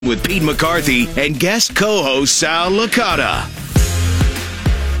with Pete McCarthy and guest co-host Sal Licata.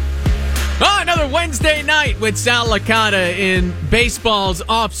 Another Wednesday night with Sal Licata in baseball's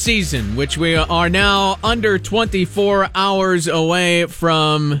off-season, which we are now under 24 hours away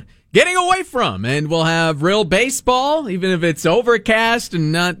from getting away from. And we'll have real baseball, even if it's overcast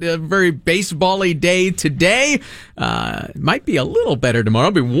and not a very baseball-y day today. It might be a little better tomorrow.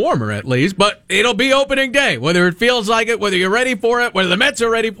 It'll be warmer at least, but it'll be opening day. Whether it feels like it, whether you're ready for it, whether the Mets are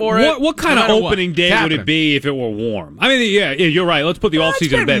ready for it. What kind of opening day would it be if it were warm? I mean, yeah, you're right. Let's put the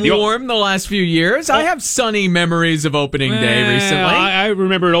off-season to bed. It's been warm the last few years. I have sunny memories of opening day recently. I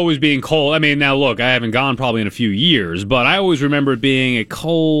remember it always being cold. I mean, now look, I haven't gone probably in a few years, but I always remember it being a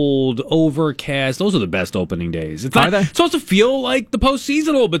cold, overcast. Those are the best opening days. It's not supposed to feel like the postseason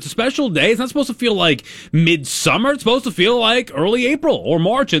a little bit. It's a special day. It's not supposed to feel like midsummer. It's supposed to feel like early April or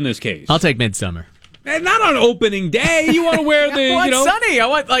March in this case. I'll take midsummer. And not on opening day. You want to wear the, I want sunny. I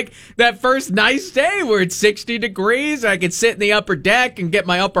want like that first nice day where it's 60 degrees. I can sit in the upper deck and get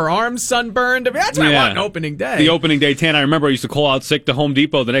my upper arms sunburned. I mean, that's what I want on opening day. The opening day tan. I remember I used to call out sick to Home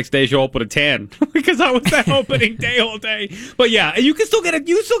Depot the next day, show up with a tan because I was that opening day all day. But yeah, you can still get it.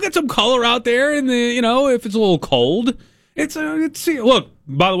 You can still get some color out there in the, if it's a little cold. It's look.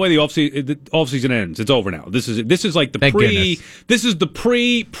 By the way, the off season ends. It's over now. This is like the This is the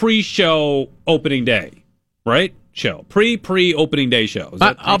pre-show opening day, right? Show pre opening day show.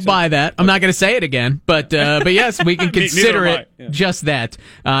 I'll buy that. I'm not going to say it again, but yes, we can consider it just that.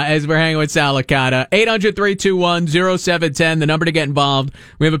 As we're hanging with Sal Licata, 800-321-0710, the number to get involved.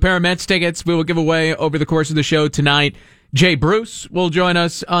 We have a pair of Mets tickets we will give away over the course of the show tonight. Jay Bruce will join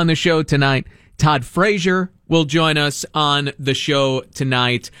us on the show tonight. Todd Frazier will join us on the show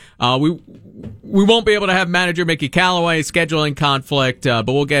tonight. We won't be able to have manager Mickey Callaway, scheduling conflict, but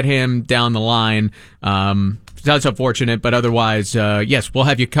we'll get him down the line. That's unfortunate, but otherwise, yes, we'll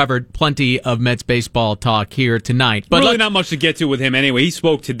have you covered. Plenty of Mets baseball talk here tonight. But really not much to get to with him anyway. He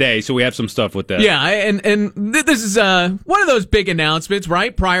spoke today, so we have some stuff with that. Yeah, and this is one of those big announcements,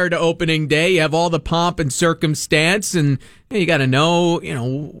 right? Prior to opening day, you have all the pomp and circumstance, and you got to know,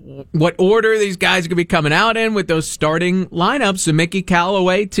 what order these guys are going to be coming out in with those starting lineups. So Mickey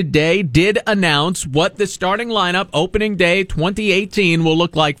Callaway today did announce what the starting lineup opening day 2018 will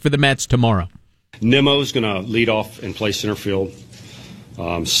look like for the Mets tomorrow. Nemo's going to lead off and play center field.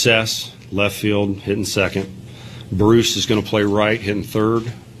 Cess, left field, hitting second. Bruce is going to play right, hitting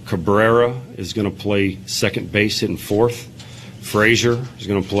third. Cabrera is going to play second base, hitting fourth. Frazier is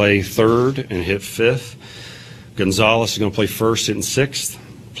going to play third and hit fifth. Gonzalez is going to play first, hitting sixth.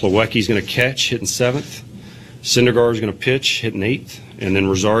 Plawecki is going to catch, hitting seventh. Syndergaard is going to pitch, hitting eighth. And then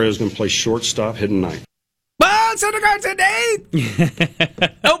Rosario is going to play shortstop, hitting ninth. Syndergaard's in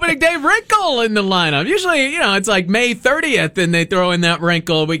eighth. Opening day wrinkle in the lineup. Usually, it's like May 30th and they throw in that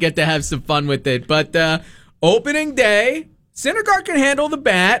wrinkle. We get to have some fun with it. But opening day, Syndergaard can handle the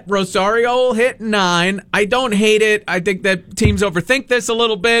bat. Rosario will hit 9. I don't hate it. I think that teams overthink this a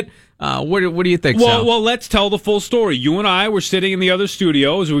little bit. What do you think, Sal? Well, let's tell the full story. You and I were sitting in the other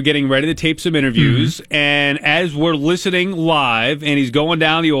studio as we're getting ready to tape some interviews, and as we're listening live, and he's going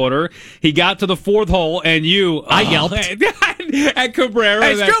down the order, he got to the fourth hole, and I yelped at Cabrera.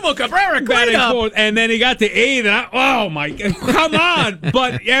 Hey, Struble, Cabrera, clean up. Forth, and then he got to 8, and oh my God, come on!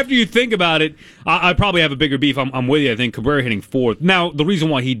 But after you think about it, I probably have a bigger beef. I'm with you. I think Cabrera hitting 4th. Now, the reason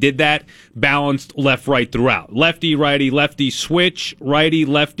why he did that, balanced left-right throughout. Lefty, righty, switch, righty,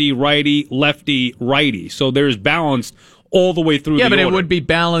 lefty, righty. So there's balanced all the way through the order. Yeah, but it would be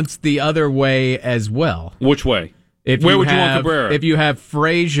balanced the other way as well. Which way? Where would you want Cabrera? If you have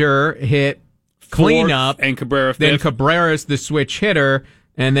Frazier hit cleanup, and Cabrera 5th. Then Cabrera's the switch hitter,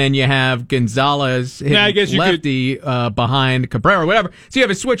 and then you have Gonzalez hitting lefty behind Cabrera, whatever. So you have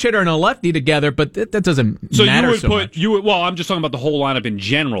a switch hitter and a lefty together, but that doesn't matter so much. Well, I'm just talking about the whole lineup in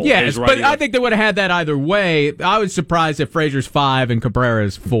general. Yes, but I think they would have had that either way. I was surprised if Frazier's 5 and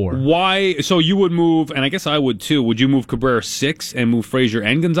Cabrera's 4. Why? So you would move, and I guess I would too, would you move Cabrera 6 and move Frazier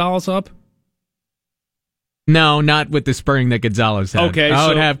and Gonzalez up? No, not with the spring that Gonzalez had. Okay, I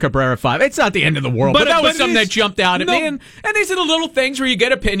would have Cabrera 5. It's not the end of the world, but that was something that jumped out at me. And these are the little things where you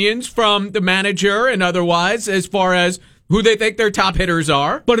get opinions from the manager and otherwise as far as who they think their top hitters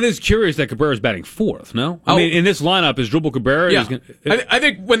are. But it is curious that Cabrera's batting 4th, no? I mean, in this lineup, is Drupal Cabrera? Yeah. I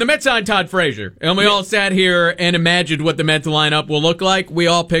think when the Mets signed Todd Frazier, and we all sat here and imagined what the Mets lineup will look like, we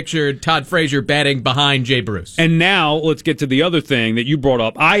all pictured Todd Frazier batting behind Jay Bruce. And now, let's get to the other thing that you brought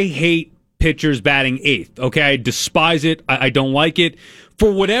up. I hate pitchers batting 8th, okay? I despise it. I don't like it.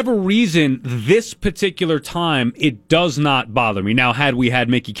 For whatever reason, this particular time, it does not bother me. Now, had we had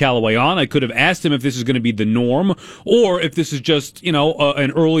Mickey Callaway on, I could have asked him if this is going to be the norm or if this is just,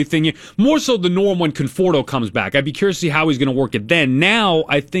 an early thing. More so the norm when Conforto comes back. I'd be curious to see how he's going to work it then. Now,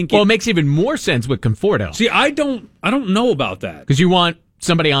 I think it makes even more sense with Conforto. See, I don't know about that. Because you want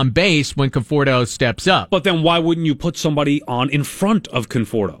somebody on base when Conforto steps up. But then why wouldn't you put somebody on in front of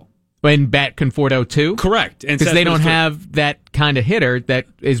Conforto? And bat Conforto too? Correct. Because they don't have that kind of hitter that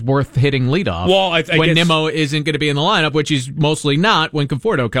is worth hitting leadoff. Well, I when guess, Nimmo isn't going to be in the lineup, which he's mostly not when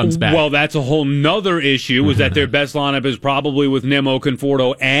Conforto comes back. Well, that's a whole nother issue, is that their best lineup is probably with Nimmo,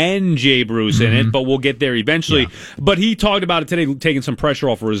 Conforto, and Jay Bruce in it, but we'll get there eventually. Yeah. But he talked about it today, taking some pressure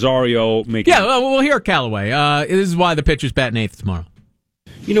off Rosario. We'll hear Callaway. This is why the pitcher's batting eighth tomorrow.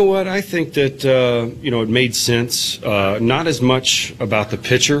 You know what? I think that, it made sense. Not as much about the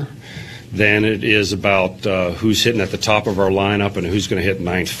pitcher than it is about who's hitting at the top of our lineup and who's going to hit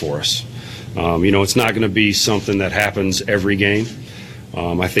ninth for us. It's not going to be something that happens every game.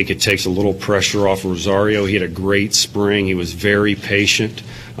 I think it takes a little pressure off Rosario. He had a great spring. He was very patient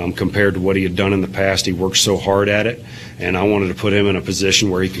compared to what he had done in the past. He worked so hard at it, and I wanted to put him in a position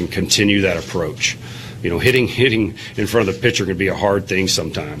where he can continue that approach. Hitting in front of the pitcher can be a hard thing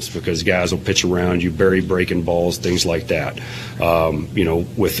sometimes because guys will pitch around you, bury breaking balls, things like that.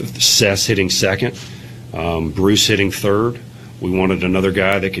 With Sess hitting second, Bruce hitting third, we wanted another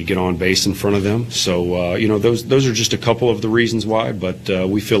guy that could get on base in front of them. So, those are just a couple of the reasons why, but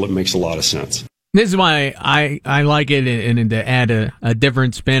we feel it makes a lot of sense. This is why I like it, and to add a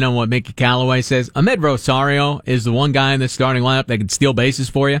different spin on what Mickey Callaway says, Ahmed Rosario is the one guy in the starting lineup that can steal bases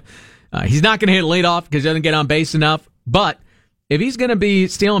for you. He's not going to hit leadoff because he doesn't get on base enough. But if he's going to be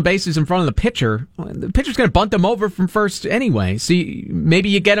stealing bases in front of the pitcher's going to bunt him over from first anyway. See, maybe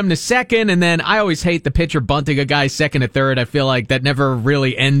you get him to second, and then I always hate the pitcher bunting a guy second to third. I feel like that never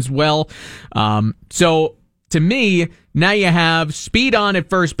really ends well. So to me, now you have speed on at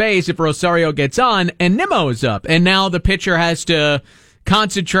first base if Rosario gets on, and Nimmo is up. And now the pitcher has to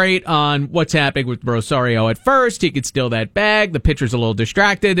concentrate on what's happening with Rosario at first. He could steal that bag. The pitcher's a little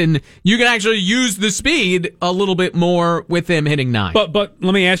distracted, and you can actually use the speed a little bit more with him hitting nine. But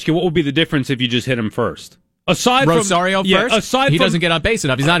let me ask you, what would be the difference if you just hit him first? Aside Rosario from first, he doesn't get on base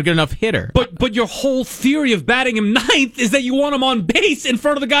enough. He's not a good enough hitter. But your whole theory of batting him ninth is that you want him on base in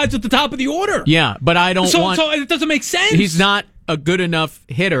front of the guys at the top of the order. Yeah, but I don't want... So it doesn't make sense. He's not a good enough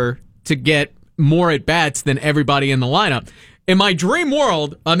hitter to get more at-bats than everybody in the lineup. In my dream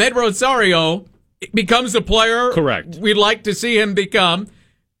world, Ahmed Rosario becomes the player correct we'd like to see him become.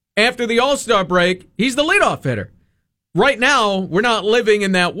 After the All-Star break, he's the leadoff hitter. Right now, we're not living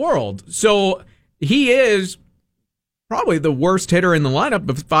in that world. So he is probably the worst hitter in the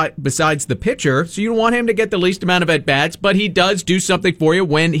lineup besides the pitcher. So you want him to get the least amount of at-bats, but he does do something for you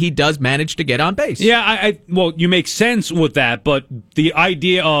when he does manage to get on base. Yeah, well, you make sense with that, but the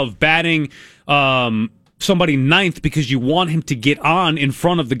idea of batting somebody ninth because you want him to get on in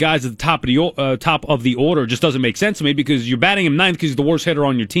front of the guys at the top of the order just doesn't make sense to me, because you're batting him ninth because he's the worst hitter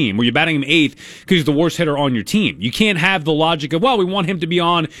on your team, or you're batting him eighth because he's the worst hitter on your team. You can't have the logic of, well, we want him to be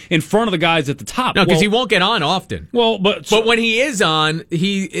on in front of the guys at the top. No, because he won't get on often. Well, but when he is on,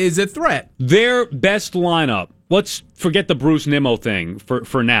 he is a threat. Their best lineup, let's forget the Bruce Nimmo thing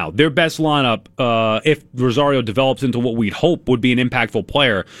for now. Their best lineup, if Rosario develops into what we'd hope would be an impactful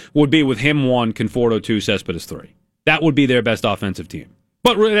player, would be with him 1, Conforto 2, Cespedes 3. That would be their best offensive team.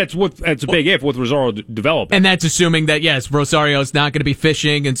 But that's a big if with Rosario developing. And that's assuming that, yes, Rosario's not going to be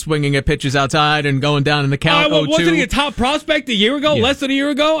fishing and swinging at pitches outside and going down in the count 0-2. Wasn't he a top prospect a year ago? Yeah. Less than a year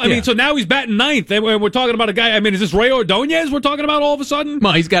ago? I mean, so now he's batting ninth. And we're talking about a guy, is this Ray Ordonez we're talking about all of a sudden?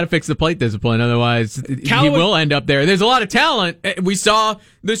 Well, he's got to fix the plate discipline. Otherwise, he will end up there. There's a lot of talent. We saw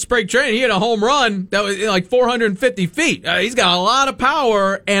this spring training. He had a home run that was like 450 feet. He's got a lot of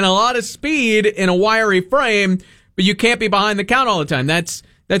power and a lot of speed in a wiry frame, but you can't be behind the count all the time. That's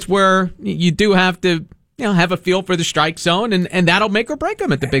where you do have to have a feel for the strike zone, and that'll make or break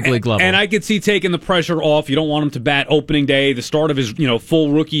him at the big league level. And I could see taking the pressure off. You don't want him to bat opening day, the start of his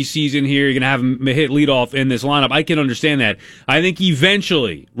full rookie season here. You're going to have him hit leadoff in this lineup. I can understand that. I think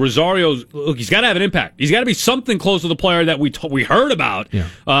eventually Rosario's he's got to have an impact. He's got to be something close to the player that we heard about. Yeah.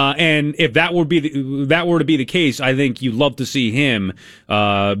 And if that were to be the case, I think you'd love to see him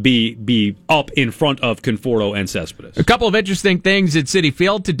be up in front of Conforto and Cespedes. A couple of interesting things at Citi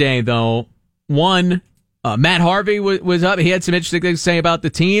Field today, though. One, Matt Harvey was up. He had some interesting things to say about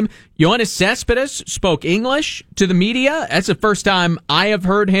the team. Yoenis Cespedes spoke English to the media. That's the first time I have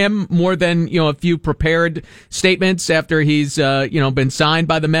heard him more than, a few prepared statements after he's, been signed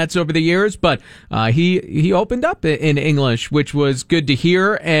by the Mets over the years. But he opened up in English, which was good to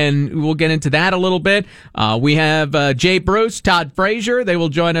hear, and we'll get into that a little bit. We have Jay Bruce, Todd Frazier. They will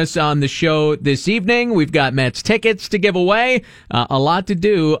join us on the show this evening. We've got Mets tickets to give away. A lot to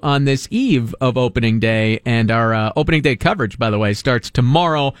do on this eve of opening day. And our opening day coverage, by the way, starts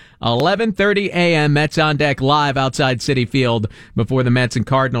tomorrow, 11:30 a.m. Mets on Deck live outside Citi Field before the Mets and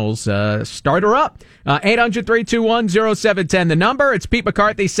Cardinals start her up. 800-321-0710, the number. It's Pete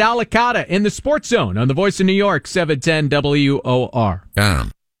McCarthy, Sal Licata in the Sports Zone on the Voice of New York, 710 WOR.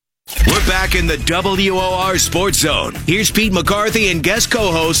 We're back in the WOR Sports Zone. Here's Pete McCarthy and guest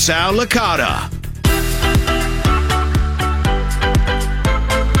co-host Sal Licata.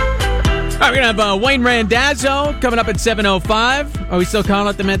 All right, we're going to have Wayne Randazzo coming up at 7:05. Are we still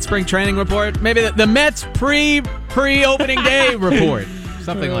calling it the Mets Spring Training Report? Maybe the Mets pre-opening day report.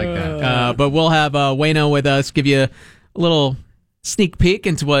 Something like that. But we'll have Wayno with us, give you a little sneak peek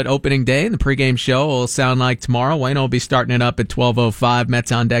into what opening day and the pregame show will sound like tomorrow. Wayno will be starting it up at 12:05.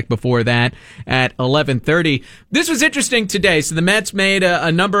 Mets on Deck before that at 11:30. This was interesting today. So the Mets made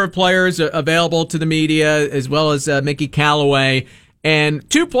a number of players available to the media, as well as Mickey Callaway. And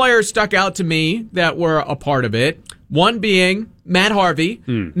two players stuck out to me that were a part of it. One being Matt Harvey.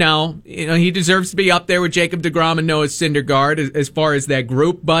 Now, he deserves to be up there with Jacob deGrom and Noah Syndergaard as far as that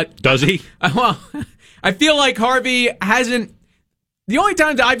group. But does he? Well, I feel like Harvey hasn't. The only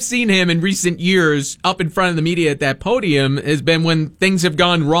times I've seen him in recent years up in front of the media at that podium has been when things have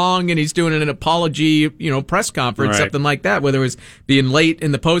gone wrong and he's doing an apology, press conference, right, something like that, whether it was being late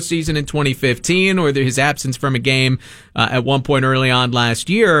in the postseason in 2015 or his absence from a game at one point early on last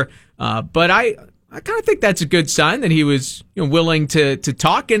year. But I kind of think that's a good sign that he was willing to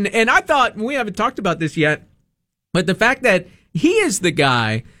talk. And I thought, we haven't talked about this yet, but the fact that he is the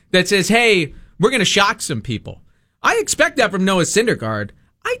guy that says, hey, we're going to shock some people. I expect that from Noah Syndergaard.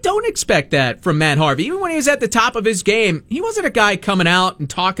 I don't expect that from Matt Harvey. Even when he was at the top of his game, he wasn't a guy coming out and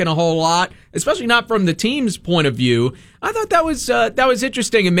talking a whole lot, especially not from the team's point of view. I thought that was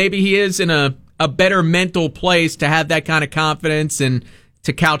interesting, and maybe he is in a better mental place to have that kind of confidence and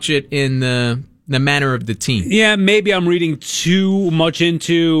to couch it in the manner of the team. Yeah, maybe I'm reading too much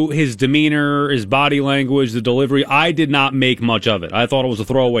into his demeanor, his body language, the delivery. I did not make much of it. I thought it was a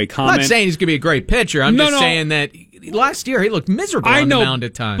throwaway comment. I'm not saying he's going to be a great pitcher. I'm just saying that last year he looked miserable on the mound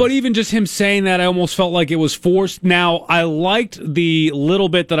at times. But even just him saying that, I almost felt like it was forced. Now, I liked the little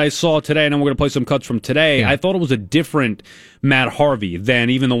bit that I saw today, and we're going to play some cuts from today. Yeah. I thought it was a different Matt Harvey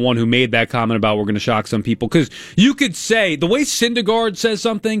than even the one who made that comment about we're going to shock some people. Because you could say, the way Syndergaard says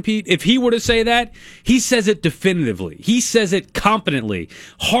something, Pete, if he were to say that, he says it definitively. He says it competently.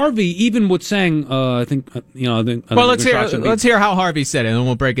 Harvey, even with saying, I think. Well, let's hear how Harvey said it, and then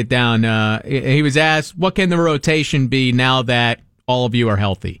we'll break it down. He was asked, what can the rotation be now that all of you are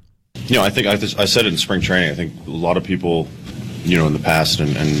healthy? I think I said it in spring training. I think a lot of people, in the past, and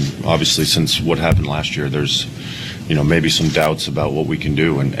obviously since what happened last year, there's, maybe some doubts about what we can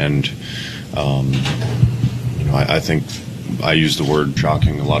do. I think I use the word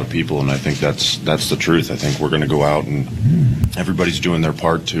shocking a lot of people, and I think that's the truth. I think we're going to go out and everybody's doing their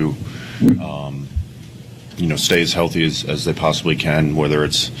part to, stay as healthy as they possibly can, whether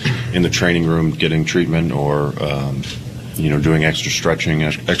it's in the training room getting treatment or, doing extra stretching,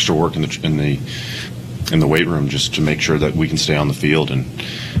 extra work in the weight room just to make sure that we can stay on the field. And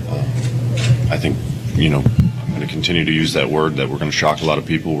I think, I'm going to continue to use that word, that we're going to shock a lot of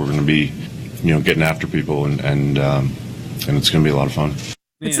people. We're going to be, getting after people, and it's going to be a lot of fun.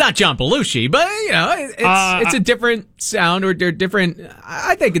 It's not John Belushi, but it's a different sound, or different.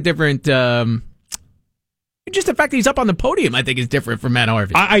 I think a different. Just the fact that he's up on the podium, I think, is different from Matt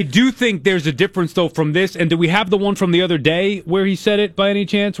Harvey. I do think there's a difference, though, from this. And do we have the one from the other day where he said it by any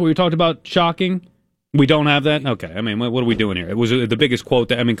chance, where he talked about shocking? We don't have that? Okay. I mean, what are we doing here? It was the biggest quote.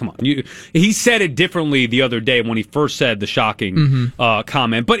 Come on. He said it differently the other day when he first said the shocking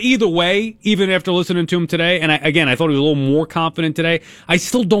comment. But either way, even after listening to him today, and I thought he was a little more confident today, I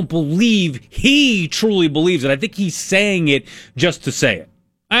still don't believe he truly believes it. I think he's saying it just to say it.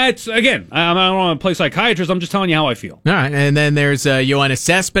 I don't want to play psychiatrist. I'm just telling you how I feel. All right. And then there's Yoenis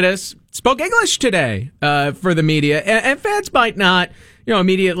Cespedes. Spoke English today for the media. And fans might not,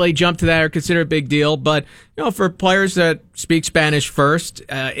 immediately jump to that or consider it a big deal. But, for players that speak Spanish first,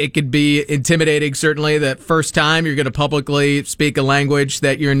 it could be intimidating, certainly, that first time you're going to publicly speak a language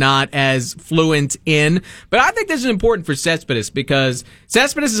that you're not as fluent in. But I think this is important for Cespedes because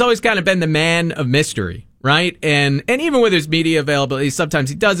Cespedes has always kind of been the man of mystery right? And even with his media availability, sometimes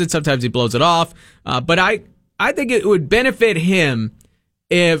he does it, sometimes he blows it off. But I think it would benefit him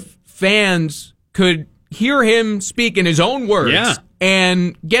if fans could hear him speak in his own words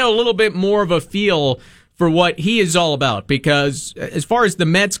and get a little bit more of a feel for what he is all about. Because as far as the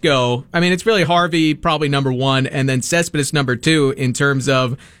Mets go, I mean, it's really Harvey probably number one, and then Cespedes number two in terms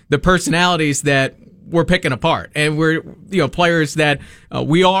of the personalities that we're picking apart. And we're, players that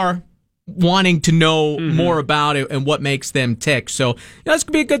we are wanting to know more about it and what makes them tick. So this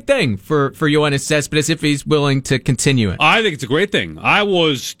could be a good thing for Yoenis Cespedes if he's willing to continue it. I think it's a great thing. I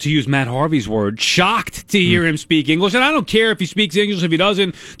was, to use Matt Harvey's word, shocked to hear him speak English. And I don't care if he speaks English, if he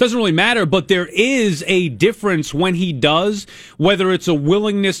doesn't really matter. But there is a difference when he does, whether it's a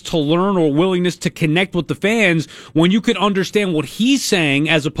willingness to learn or willingness to connect with the fans. When you can understand what he's saying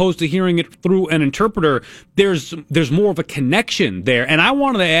as opposed to hearing it through an interpreter, there's more of a connection there. And I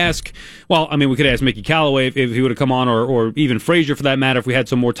wanted to ask, well, I mean, we could ask Mickey Callaway if he would have come on, or even Frazier for that matter, if we had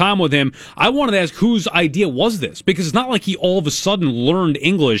some more time with him. I wanted to ask whose idea was this? Because it's not like he all of a sudden learned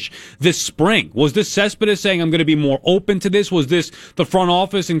English this spring. Was this Cespedes saying, I'm going to be more open to this? Was this the front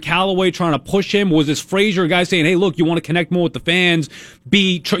office and Callaway trying to push him? Was this Frazier, a guy saying, hey, look, you want to connect more with the fans?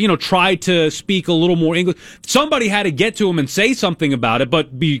 Try to speak a little more English. Somebody had to get to him and say something about it, but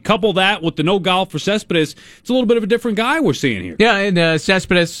couple that with the no golf for Cespedes, it's a little bit of a different guy we're seeing here. Yeah, and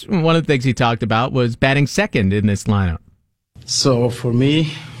Cespedes, one of the things he talked about was batting second in this lineup. So for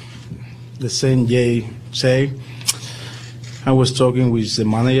me, the same Jay say, I was talking with the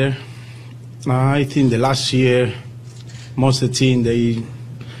manager. I think the last year, most of the team,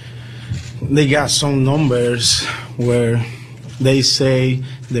 they got some numbers where they say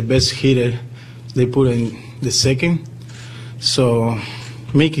the best hitter, they put in the second. So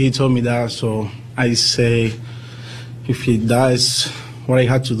Mickey, he told me that, so I say, if he does what I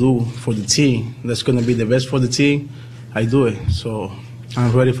had to do for the team, that's going to be the best for the team, I do it. So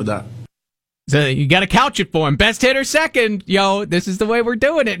I'm ready for that. So you got to couch it for him. Best hitter second. This is the way we're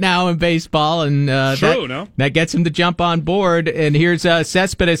doing it now in baseball. And that gets him to jump on board. And here's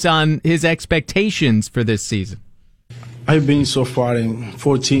Cespedes on his expectations for this season. I've been so far in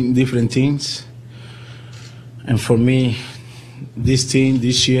 14 different teams. And for me, this team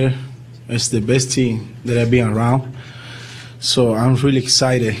this year is the best team that I've been around. So I'm really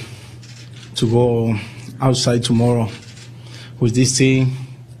excited to go outside tomorrow with this team,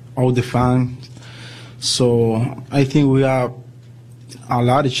 all the fans. So I think we have a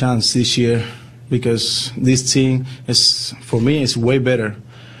lot of chance this year because this team is, for me, is way better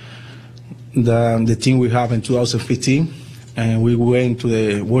than the team we have in 2015, and we went to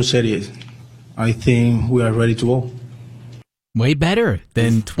the World Series. I think we are ready to go. Way better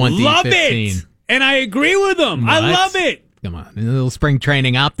than 2015. Love it! And I agree with them. I love it. Come on, a little spring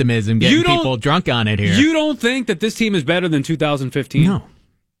training optimism, getting people drunk on it here. You don't think that this team is better than 2015? No.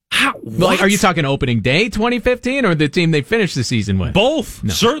 How? Are you talking opening day 2015 or the team they finished the season with? Both.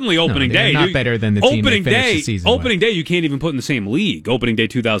 No. Certainly opening day. Not better than the team they finished the season with. Opening day you can't even put in the same league. Opening day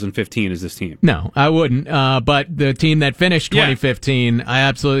 2015 is this team. No, I wouldn't. But the team that finished 2015, I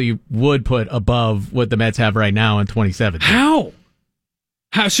absolutely would put above what the Mets have right now in 2017. How?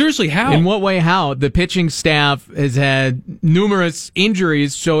 Seriously, how? In what way, how? The pitching staff has had numerous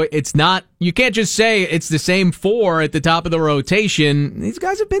injuries, so it's not, you can't just say it's the same four at the top of the rotation. These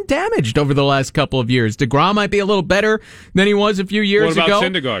guys have been damaged over the last couple of years. DeGrom might be a little better than he was a few years ago. What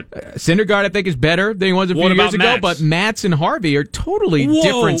about Syndergaard? Syndergaard, I think, is better than he was a few years ago, but Matz and Harvey are totally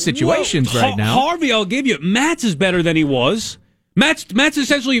different situations right now. Harvey, I'll give you. Matz is better than he was. Matz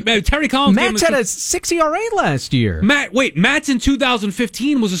essentially, Terry Collins. Matz had a 6 ERA last year. Matz in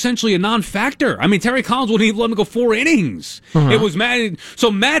 2015 was essentially a non-factor. I mean, Terry Collins wouldn't even let him go 4 innings. It was Matz.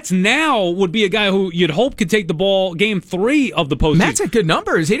 So Matz now would be a guy who you'd hope could take the ball game 3 of the postseason. Matz had good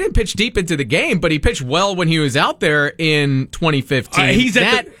numbers. He didn't pitch deep into the game, but he pitched well when he was out there in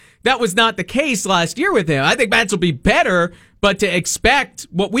 2015. That was not the case last year with him. I think Matz will be better, but to expect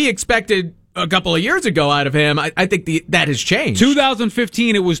what we expected a couple of years ago out of him, I think that has changed.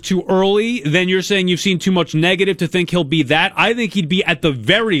 2015, it was too early. Then you're saying you've seen too much negative to think he'll be that. I think he'd be at the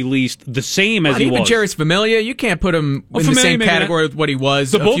very least the same as he was. Even Jeurys Familia, you can't put him in the same category with what he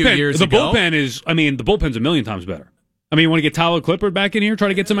was a few years ago. The bullpen's a million times better. I mean, you want to get Tyler Clippard back in here, try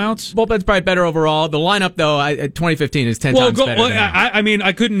to get some outs? Bullpen's probably better overall. The lineup, though, 2015 is 10 times better. I mean,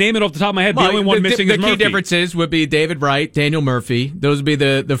 I couldn't name it off the top of my head. The only one missing is Murphy. The key differences would be David Wright, Daniel Murphy. Those would be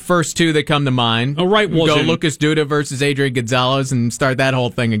the first two that come to mind. Oh, Wright wasn't. Go Lucas Duda versus Adrian Gonzalez and start that whole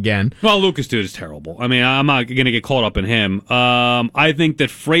thing again. Well, Lucas Duda is terrible. I mean, I'm not going to get caught up in him. I think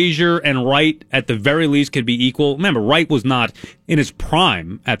that Frazier and Wright, at the very least, could be equal. Remember, Wright was not in his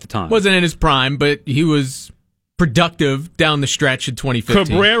prime at the time. Wasn't in his prime, but he was productive down the stretch in 2015.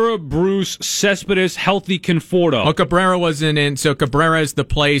 Cabrera, Bruce, Cespedes, healthy Conforto. Oh, Cabrera wasn't in, so Cabrera is the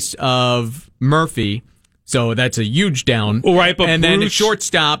place of Murphy, so that's a huge down. Right, but and Bruce, then at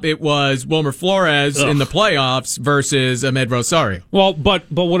shortstop, it was Wilmer Flores in the playoffs versus Ahmed Rosario. Well, but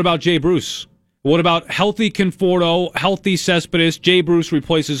what about Jay Bruce? What about healthy Conforto, healthy Cespedes? Jay Bruce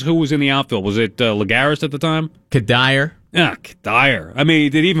replaces who was in the outfield? Was it Lagares at the time? Kadire. Kadire. I mean,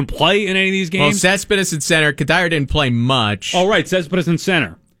 did he even play in any of these games? Well, Cespedes in center. Kadire didn't play much. Oh, right. Cespedes in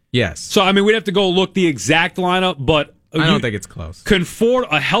center. Yes. So, I mean, we'd have to go look the exact lineup, but I don't think it's close.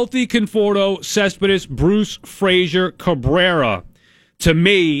 A healthy Conforto, Cespedes, Bruce, Frazier, Cabrera, to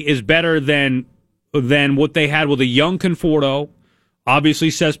me, is better than what they had with a young Conforto, obviously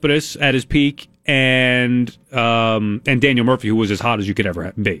Cespedes at his peak, and Daniel Murphy, who was as hot as you could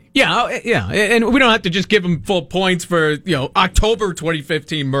ever be. Yeah, and we don't have to just give him full points for October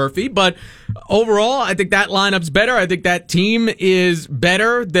 2015 Murphy, but overall, I think that lineup's better. I think that team is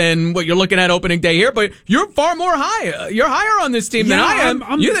better than what you're looking at opening day here. But you're far more high. You're higher on this team than I am.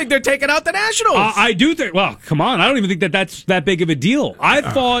 You think they're taking out the Nationals? I do think. Well, come on, I don't even think that's that big of a deal.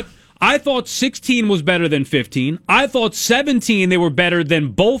 I thought 16 was better than 15. I thought 17 they were better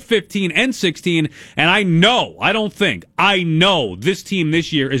than both 15 and 16. And I know this team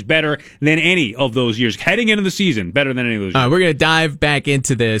this year is better than any of those years. Heading into the season, better than any of those years. All right, we're going to dive back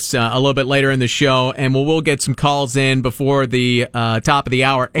into this a little bit later in the show, and we'll get some calls in before the top of the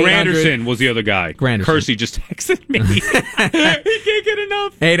hour. Granderson was the other guy. Granderson. Kersey just texted me. He can't get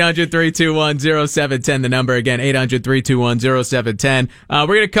enough. 800-321-0710, the number again, 800-321-0710. We're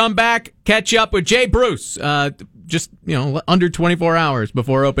going to come back, catch up with Jay Bruce, just under 24 hours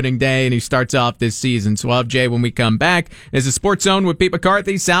before opening day, and he starts off this season. So we'll have Jay when we come back. There's a Sports Zone with Pete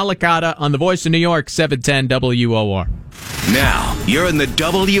McCarthy, Sal Licata on the Voice of New York, 710 WOR. Now, you're in the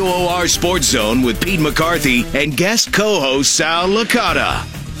WOR Sports Zone with Pete McCarthy and guest co-host Sal Licata.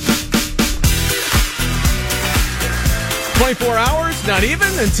 24 hours, not even,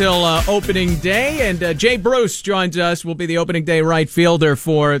 until opening day. And Jay Bruce joins us. Will be the opening day right fielder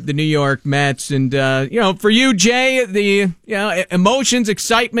for the New York Mets. And, for you, Jay, the emotions,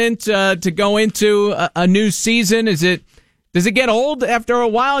 excitement to go into a new season, does it get old after a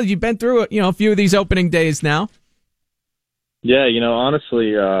while? You've been through a few of these opening days now. Yeah,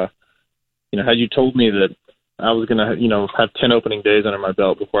 honestly, had you told me that I was going to, have 10 opening days under my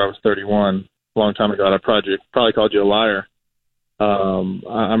belt before I was 31, a long time ago, I'd probably called you a liar.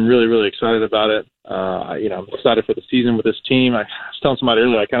 I'm really, really excited about it. I'm excited for the season with this team. I was telling somebody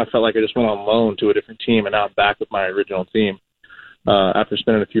earlier, I kind of felt like I just went on loan to a different team, and now I'm back with my original team after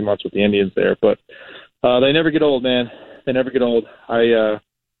spending a few months with the Indians there. But they never get old, man. They never get old. I'm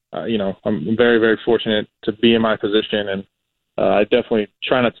very, very fortunate to be in my position, and I definitely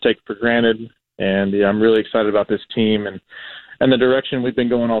try not to take it for granted. And I'm really excited about this team and the direction we've been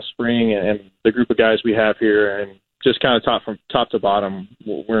going all spring, and the group of guys we have here, and just kind of from top to bottom,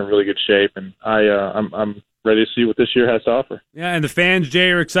 we're in really good shape, and I'm ready to see what this year has to offer. Yeah, and the fans, Jay,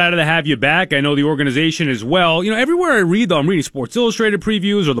 are excited to have you back. I know the organization as well. Everywhere I read, though, I'm reading Sports Illustrated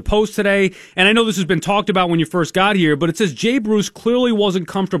previews or the Post today, and I know this has been talked about when you first got here, but it says Jay Bruce clearly wasn't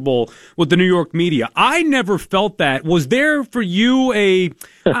comfortable with the New York media. I never felt that. Was there for you a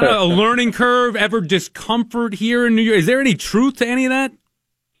learning curve, ever discomfort here in New York? Is there any truth to any of that?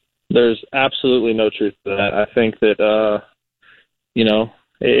 There's absolutely no truth to that. I think that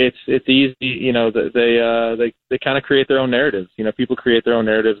it's easy. They kind of create their own narratives. People create their own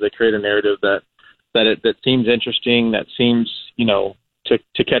narratives. They create a narrative that seems interesting, that seems to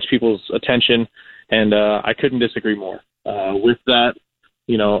catch people's attention, and I couldn't disagree more with that.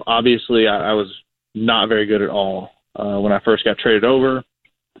 Obviously I was not very good at all when I first got traded over.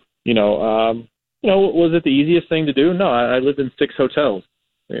 Was it the easiest thing to do? No, I lived in 6 hotels.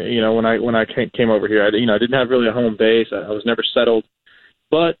 When I came over here, I didn't have really a home base. I was never settled.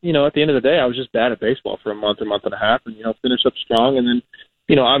 But, at the end of the day, I was just bad at baseball for a month and a half, and, finished up strong. And then,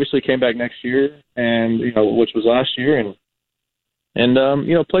 obviously came back next year, and, which was last year, and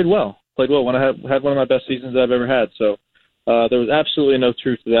played well when I had one of my best seasons I've ever had. So there was absolutely no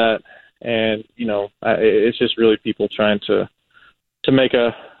truth to that. And, it's just really people trying to make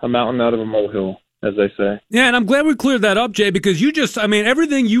a mountain out of a molehill. as they say. Yeah, and I'm glad we cleared that up, Jay, because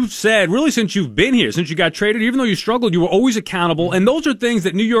everything you've said, really since you've been here, since you got traded, even though you struggled, you were always accountable, and those are things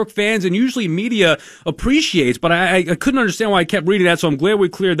that New York fans and usually media appreciates, but I couldn't understand why I kept reading that, so I'm glad we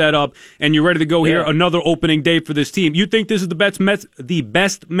cleared that up, and you're ready to go here, another opening day for this team. You think this is the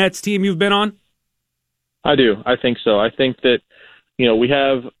best Mets team you've been on? I do. I think so. I think that, we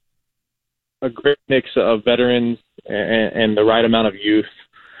have a great mix of veterans and the right amount of youth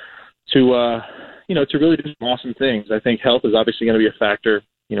to really do some awesome things. I think health is obviously going to be a factor.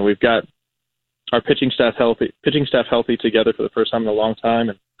 We've got our pitching staff healthy together for the first time in a long time.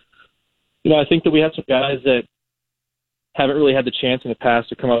 And, I think that we have some guys that haven't really had the chance in the past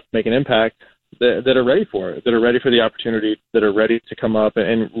to come up and make an impact that are ready for it, that are ready for the opportunity, that are ready to come up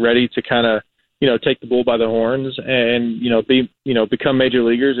and ready to kind of, take the bull by the horns and, become major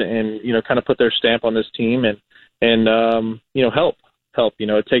leaguers and, kind of put their stamp on this team and help.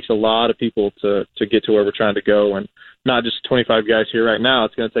 It takes a lot of people to get to where we're trying to go, and not just 25 guys here right now.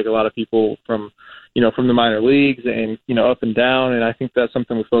 It's going to take a lot of people from the minor leagues and, up and down. And I think that's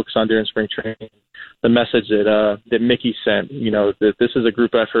something we focus on during spring training. The message that Mickey sent, that this is a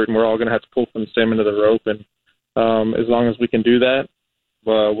group effort and we're all going to have to pull from the same end of the rope. And as long as we can do that,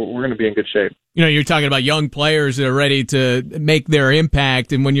 we're going to be in good shape. You're talking about young players that are ready to make their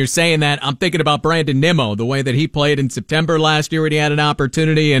impact. And when you're saying that, I'm thinking about Brandon Nimmo, the way that he played in September last year when he had an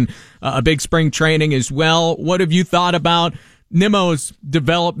opportunity and a big spring training as well. What have you thought about Nimmo's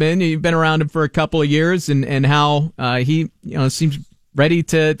development? You've been around him for a couple of years and how he seems ready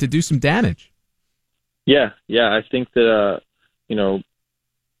to do some damage. Yeah. I think that,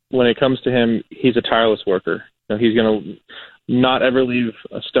 when it comes to him, he's a tireless worker. He's going to not ever leave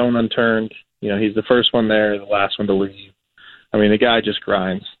a stone unturned. He's the first one there, the last one to leave. I mean, the guy just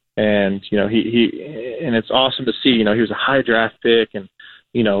grinds, and he and it's awesome to see. He was a high draft pick, and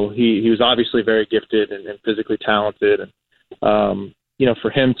he was obviously very gifted and physically talented, and for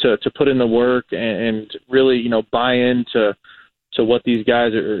him to put in the work and really buy into what these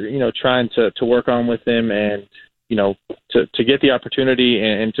guys are trying to work on with him, and to get the opportunity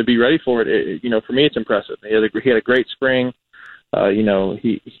and to be ready for it. For me, it's impressive. He had a great spring.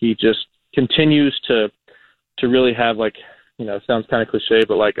 He just continues to really have, it sounds kind of cliche,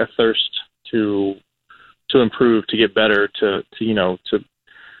 but like a thirst to improve, to get better, to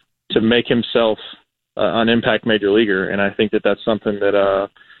make himself an impact major leaguer. And I think that that's something that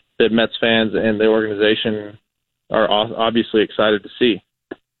Mets fans and the organization are obviously excited to see.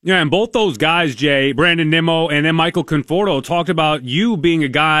 Yeah, and both those guys, Jay, Brandon Nimmo and then Michael Conforto, talked about you being a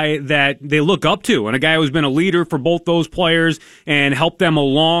guy that they look up to and a guy who's been a leader for both those players and helped them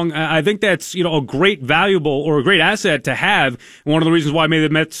along. I think that's, a great valuable or a great asset to have. One of the reasons why maybe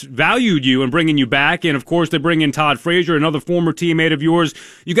the Mets valued you and bringing you back. And, of course, they bring in Todd Frazier, another former teammate of yours.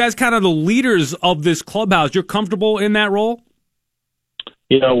 You guys kind of the leaders of this clubhouse. You're comfortable in that role?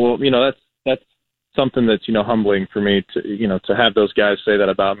 That's something that's, humbling for me to have those guys say that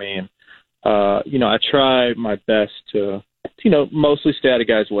about me. And, I try my best to mostly stay out of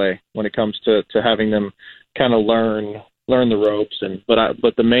guys' way when it comes to having them kind of learn the ropes.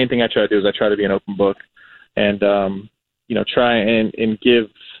 But the main thing I try to do is I try to be an open book and, try and give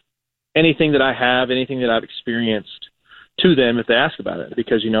anything that I have, anything that I've experienced to them if they ask about it.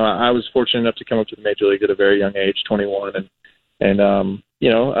 Because, I was fortunate enough to come up to the major league at a very young age, 21, and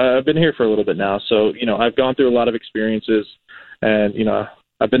I've been here for a little bit now. So, I've gone through a lot of experiences and,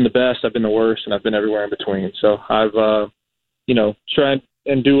 I've been the best, I've been the worst, and I've been everywhere in between. So I've, tried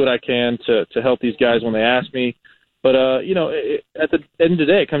and do what I can to help these guys when they ask me. But, at the end of the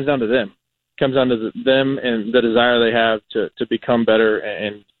day, it comes down to them. It comes down to them and the desire they have to become better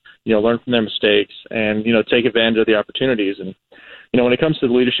and learn from their mistakes and, take advantage of the opportunities. And, when it comes to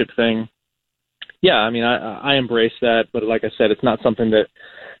the leadership thing, yeah, I mean, I embrace that, but like I said, it's not something that,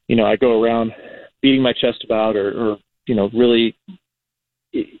 I go around beating my chest about or really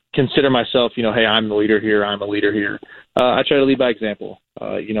consider myself, hey, I'm the leader here, I'm a leader here. I try to lead by example.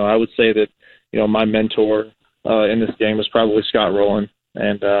 I would say that, my mentor in this game was probably Scott Rowland.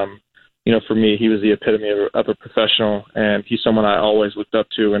 And, for me, he was the epitome of a professional, and he's someone I always looked up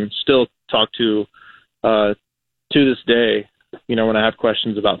to and still talk to this day, when I have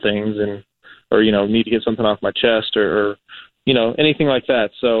questions about things or need to get something off my chest or anything like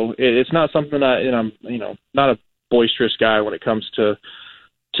that. So it's not something I'm not a boisterous guy when it comes to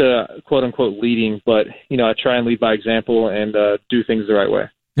quote unquote leading, but, I try and lead by example and do things the right way.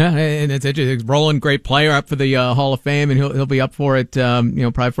 Yeah, and it's interesting. Roland, great player, up for the Hall of Fame, and he'll be up for it,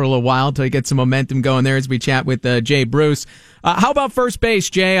 probably for a little while until he gets some momentum going there as we chat with Jay Bruce. How about first base,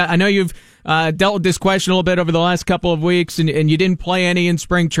 Jay? I know you've dealt with this question a little bit over the last couple of weeks, and you didn't play any in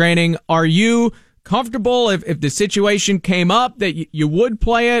spring training. Are you comfortable if the situation came up that you would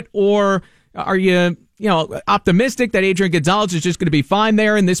play it, or are you optimistic that Adrian Gonzalez is just going to be fine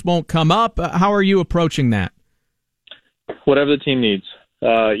there and this won't come up? How are you approaching that? Whatever the team needs.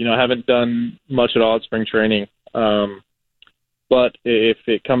 I haven't done much at all at spring training. But if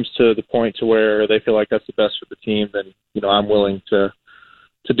it comes to the point to where they feel like that's the best for the team, then, I'm willing to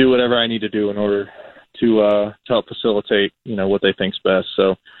do whatever I need to do in order to help facilitate, what they think's best.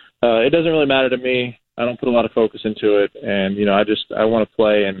 So it doesn't really matter to me. I don't put a lot of focus into it. And, I want to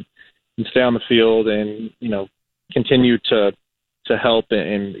play and stay on the field and, continue to help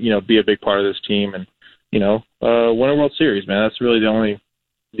and, be a big part of this team and, win a World Series, man. That's really the only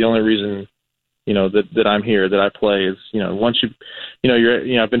reason, that I'm here, that I play is, once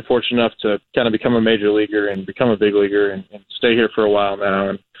I've been fortunate enough to kind of become a major leaguer and become a big leaguer and stay here for a while now.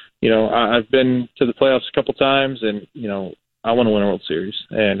 And, I've been to the playoffs a couple times and, I want to win a World Series.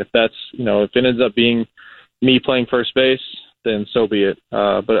 And if that's, if it ends up being me playing first base, then so be it.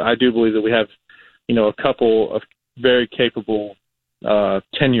 But I do believe that we have, a couple of very capable,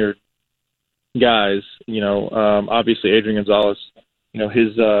 tenured guys, obviously Adrian Gonzalez,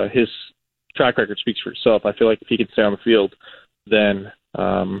 his track record speaks for itself. I feel like if he can stay on the field, then,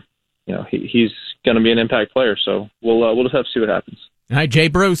 he's going to be an impact player. So we'll just have to see what happens. All right, Jay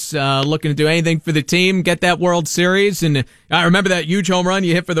Bruce, looking to do anything for the team, get that World Series, and I remember that huge home run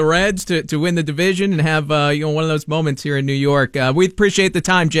you hit for the Reds to win the division and have one of those moments here in New York. We appreciate the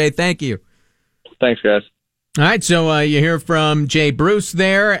time, Jay. Thank you. Thanks, guys. All right, so you hear from Jay Bruce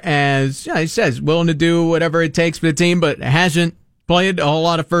there, as he says, willing to do whatever it takes for the team, but hasn't played a whole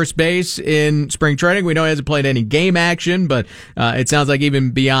lot of first base in spring training. We know he hasn't played any game action, but it sounds like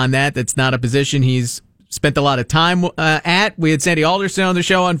even beyond that, that's not a position he's spent a lot of time at. We had Sandy Alderson on the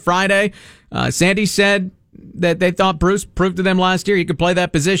show on Friday. Sandy said that they thought Bruce proved to them last year he could play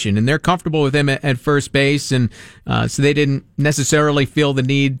that position, and they're comfortable with him at first base, and so they didn't necessarily feel the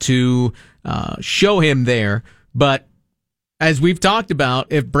need to show him there. But as we've talked about,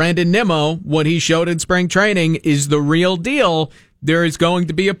 if Brandon Nimmo, what he showed in spring training, is the real deal, there is going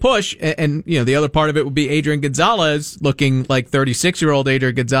to be a push. And the other part of it would be Adrian Gonzalez looking like 36-year-old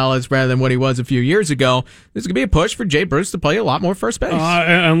Adrian Gonzalez rather than what he was a few years ago. There's going to be a push for Jay Bruce to play a lot more first base.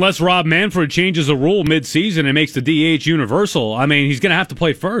 Unless Rob Manfred changes a rule midseason and makes the DH universal. I mean, he's going to have to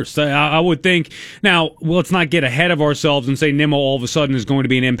play first. I would think. Now, let's not get ahead of ourselves and say Nimmo all of a sudden is going to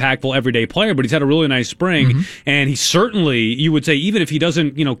be an impactful everyday player, but he's had a really nice spring. And he certainly, you would say, even if he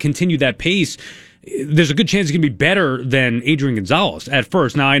doesn't, continue that pace, there's a good chance he's going to be better than Adrian Gonzalez at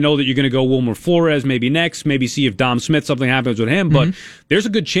first. Now, I know that you're going to go Wilmer Flores maybe next, maybe see if Dom Smith, something happens with him, but there's a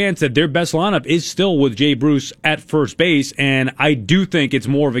good chance that their best lineup is still with Jay Bruce at first base, and I do think it's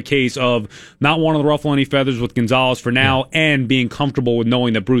more of a case of not wanting to ruffle any feathers with Gonzalez for now and being comfortable with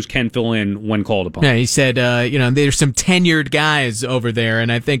knowing that Bruce can fill in when called upon. Yeah, he said, there's some tenured guys over there,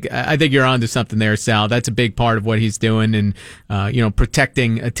 and I think you're onto something there, Sal. That's a big part of what he's doing, and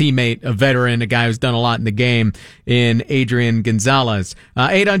protecting a teammate, a veteran, a guy who's done a lot in the game in Adrian Gonzalez.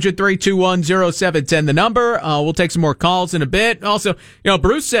 800-321-0710, the number. We'll take some more calls in a bit. Also,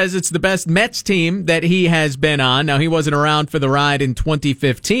 Bruce says it's the best Mets team that he has been on. Now, he wasn't around for the ride in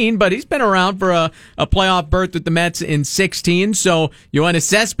 2015, but he's been around for a playoff berth with the Mets in 16. So, Yoenis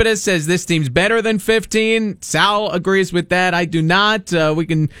Cespedes says this team's better than 15. Sal agrees with that. I do not. We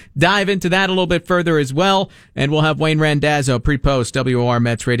can dive into that a little bit further as well. And we'll have Wayne Randazzo pre-post WOR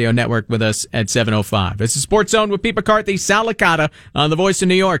Mets Radio Network with us at 7:05. This is Sports Zone with Pete McCarthy, Sal Licata on the Voice of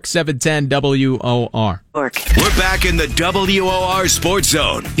New York, 710 WOR. We're back in the WOR Sports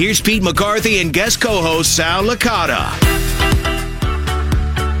Zone. Here's Pete McCarthy and guest co-host Sal Licata.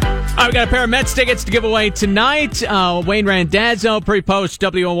 We've got a pair of Mets tickets to give away tonight. Wayne Randazzo, pre-post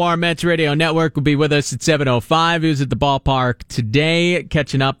WOR Mets Radio Network, will be with us at 7:05. He was at the ballpark today,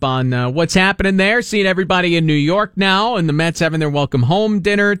 catching up on what's happening there, seeing everybody in New York now, and the Mets having their welcome home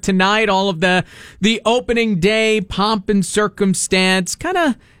dinner tonight. All of the opening day pomp and circumstance, kind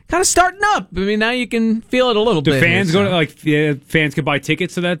of starting up. I mean, now you can feel it a little bit. Do fans go to, fans can buy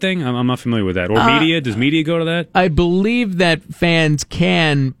tickets to that thing? I'm not familiar with that. Or media? Does media go to that? I believe that fans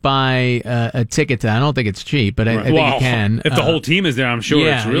can buy a ticket to that. I don't think it's cheap, but I think you can. If the whole team is there, I'm sure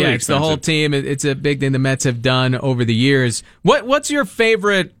it's really expensive. It's the whole team. It's a big thing the Mets have done over the years. What's your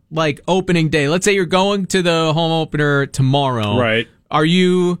favorite, opening day? Let's say you're going to the home opener tomorrow. Right. Are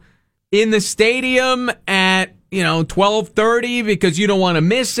you in the stadium at 12:30 because you don't want to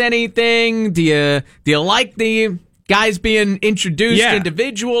miss anything? Do you like the guys being introduced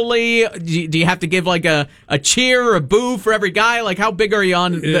individually? Do you have to give like a cheer or a boo for every guy? Like, how big are you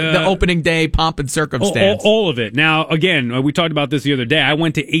on the opening day pomp and circumstance? All of it. Now, again, we talked about this the other day. I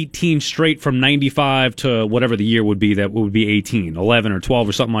went to 18 straight from 95 to whatever the year would be. That would be 18, 11 or 12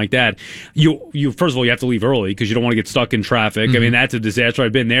 or something like that. You first of all, you have to leave early because you don't want to get stuck in traffic. I mean, that's a disaster.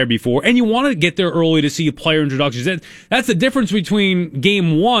 I've been there before. And you want to get there early to see player introductions. That's the difference between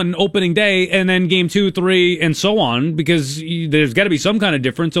game 1, opening day, and then game 2, 3, and so on, because there's got to be some kind of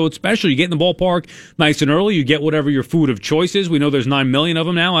difference. So it's special. You get in the ballpark nice and early. You get whatever your food of choice is. We know there's 9 million of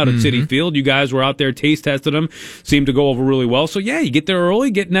them now out at Citi Field. You guys were out there, taste tested them, seemed to go over really well. So yeah, you get there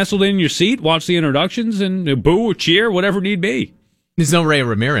early, get nestled in your seat, watch the introductions, and boo or cheer, whatever need be. There's no Ray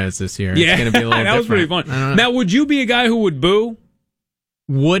Ramirez this year. Yeah, it's going to be a little that was pretty fun. Now, would you be a guy who would boo?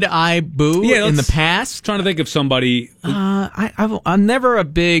 Would I boo in the past? Trying to think of somebody. I'm never a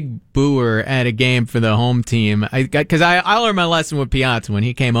big booer at a game for the home team. Because I learned my lesson with Piazza when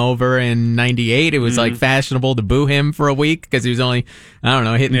he came over in '98. It was like fashionable to boo him for a week because he was only, I don't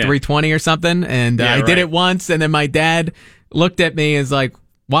know, hitting 320 or something. And I did it once, and then my dad looked at me and was like,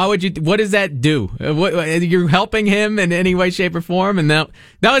 why would you? What does that do? You're helping him in any way, shape, or form, and that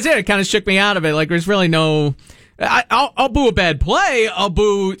was it. It kind of shook me out of it. Like, there's really no. I'll boo a bad play. I'll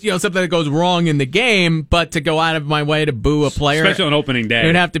boo, something that goes wrong in the game. But to go out of my way to boo a player, especially on opening day, it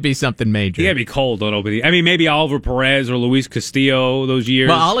would have to be something major. You gotta be cold on opening. I mean, maybe Oliver Perez or Luis Castillo those years.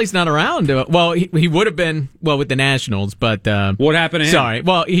 Well, Ollie's not around. Well, he would have been with the Nationals, but what happened to him? Sorry,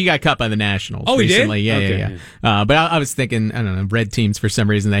 well, he got cut by the Nationals. Oh, recently. He did. Yeah. But I was thinking, I don't know, red teams for some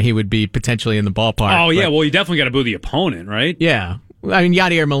reason that he would be potentially in the ballpark. Oh yeah, well, you definitely got to boo the opponent, right? Yeah. I mean,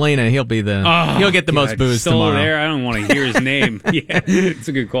 Yadier Molina, he'll get the most boos tomorrow. There, I don't want to hear his name. Yeah, it's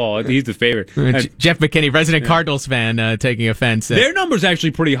a good call. He's the favorite. Jeff McKinney, resident Cardinals fan, taking offense. Their number's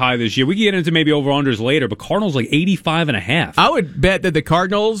actually pretty high this year. We can get into maybe over-unders later, but Cardinals like 85.5. I would bet that the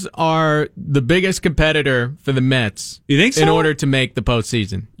Cardinals are the biggest competitor for the Mets. You think so? In order to make the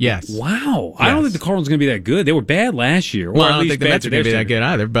postseason. Yes. Wow. Yes. I don't think the Cardinals are going to be that good. They were bad last year. Well, I don't think the Mets are going to be that good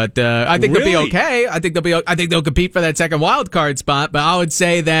either, but I think they'll be okay. I think they'll compete for that second wild card spot. But I would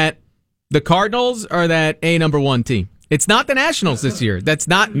say that the Cardinals are that number 1 team. It's not the Nationals this year. That's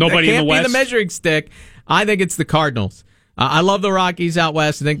not nobody that can't in the West. Be the measuring stick. I think it's the Cardinals. I love the Rockies out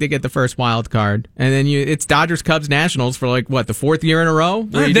west. I think they get the first wild card, and then it's Dodgers, Cubs, Nationals for like the 4th year in a row.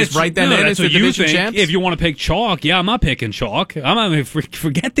 Where you just write them in as the division champs. If you want to pick chalk, I'm not picking chalk. I'm not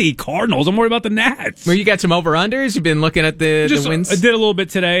forget the Cardinals. I'm worried about the Nats. Well, you got some over unders. You've been looking at the wins. I did a little bit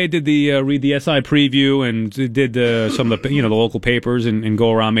today. Did the read the SI preview and did some of the the local papers and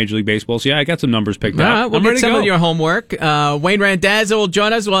go around Major League Baseball. So yeah, I got some numbers picked up. Right, we'll get some of your homework. Wayne Randazzo will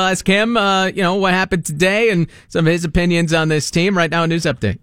join us. We'll ask him, what happened today and some of his opinions on this team. Right now, a news update.